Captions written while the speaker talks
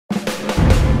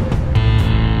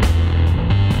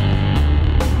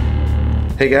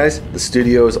Hey guys, the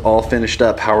studio is all finished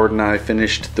up. Howard and I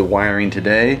finished the wiring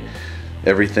today.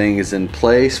 Everything is in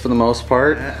place for the most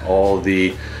part. All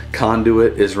the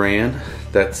conduit is ran.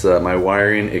 That's my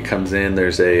wiring. It comes in,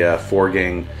 there's a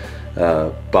 4-gang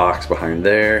box behind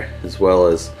there, as well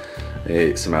as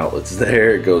some outlets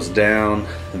there. It goes down.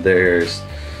 There's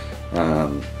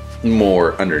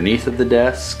more underneath of the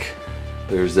desk.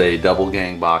 There's a double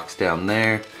gang box down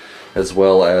there, as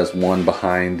well as one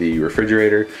behind the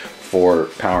refrigerator for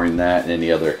powering that and any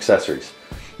other accessories.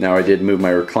 Now I did move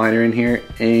my recliner in here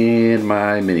and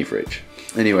my mini fridge.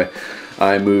 Anyway,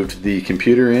 I moved the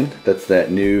computer in. That's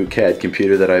that new CAD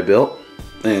computer that I built,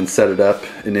 and set it up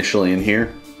initially in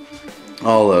here.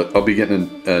 I'll be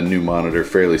getting a new monitor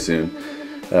fairly soon.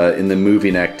 In the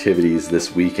moving activities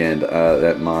this weekend,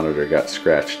 that monitor got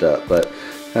scratched up, but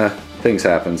things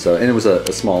happen. So, and it was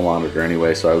a small monitor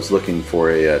anyway, so I was looking for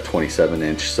a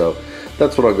 27-inch. So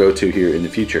that's what I'll go to here in the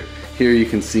future. Here you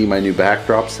can see my new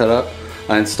backdrop setup.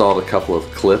 I installed a couple of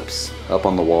clips up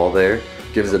on the wall there.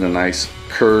 Gives it a nice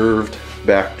curved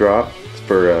backdrop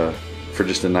for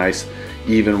just a nice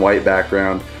even white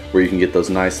background where you can get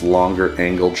those nice longer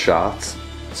angled shots.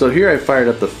 So here I fired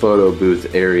up the photo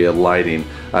booth area lighting.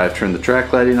 I've turned the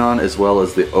track lighting on, as well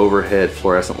as the overhead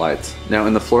fluorescent lights. Now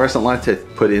in the fluorescent lights I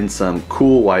put in some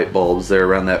cool white bulbs. They're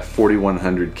around that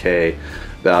 4100K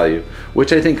value,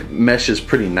 which I think meshes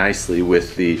pretty nicely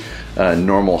with the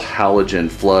normal halogen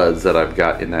floods that I've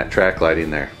got in that track lighting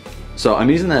there. So I'm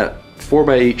using that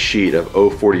 4x8 sheet of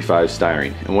 045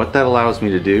 styrene, and what that allows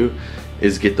me to do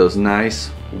is get those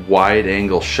nice wide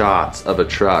angle shots of a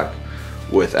truck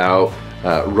without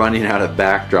running out of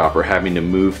backdrop or having to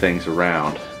move things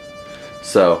around.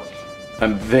 So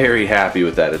I'm very happy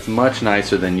with that. It's much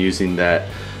nicer than using that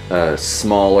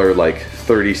smaller, like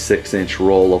 36-inch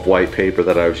roll of white paper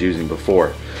that I was using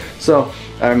before. So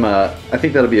I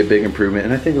think that'll be a big improvement,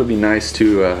 and I think it'll be nice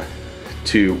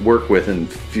to work with in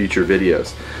future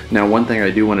videos. Now one thing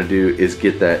I do want to do is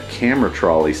get that camera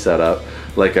trolley set up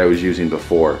like I was using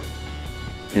before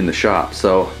in the shop.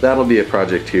 So that'll be a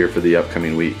project here for the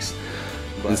upcoming weeks.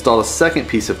 Install a second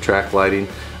piece of track lighting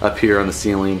up here on the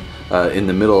ceiling in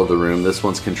the middle of the room. This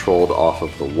one's controlled off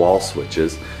of the wall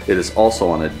switches. It is also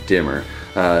on a dimmer,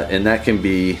 and that can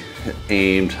be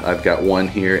aimed. I've got one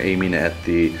here aiming at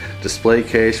the display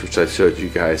case, which I showed you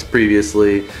guys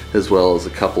previously, as well as a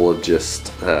couple of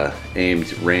just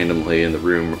aimed randomly in the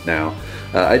room now.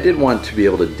 I did want to be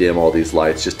able to dim all these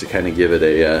lights just to kind of give it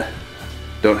a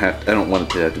I don't want it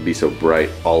to have to be so bright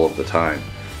all of the time.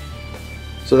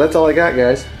 So that's all I got,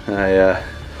 guys. I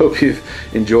hope you've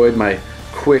enjoyed my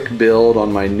quick build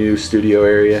on my new studio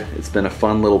area. It's been a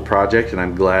fun little project, and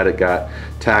I'm glad it got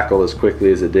tackled as quickly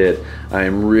as it did. I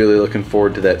am really looking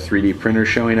forward to that 3D printer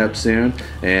showing up soon,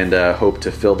 and hope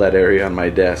to fill that area on my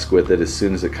desk with it as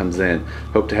soon as it comes in.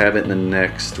 Hope to have it in the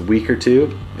next week or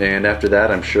two, and after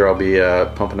that I'm sure I'll be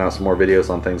pumping out some more videos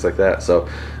on things like that. So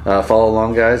follow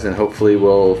along, guys, and hopefully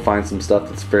we'll find some stuff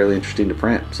that's fairly interesting to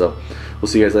print. So we'll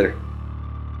see you guys later.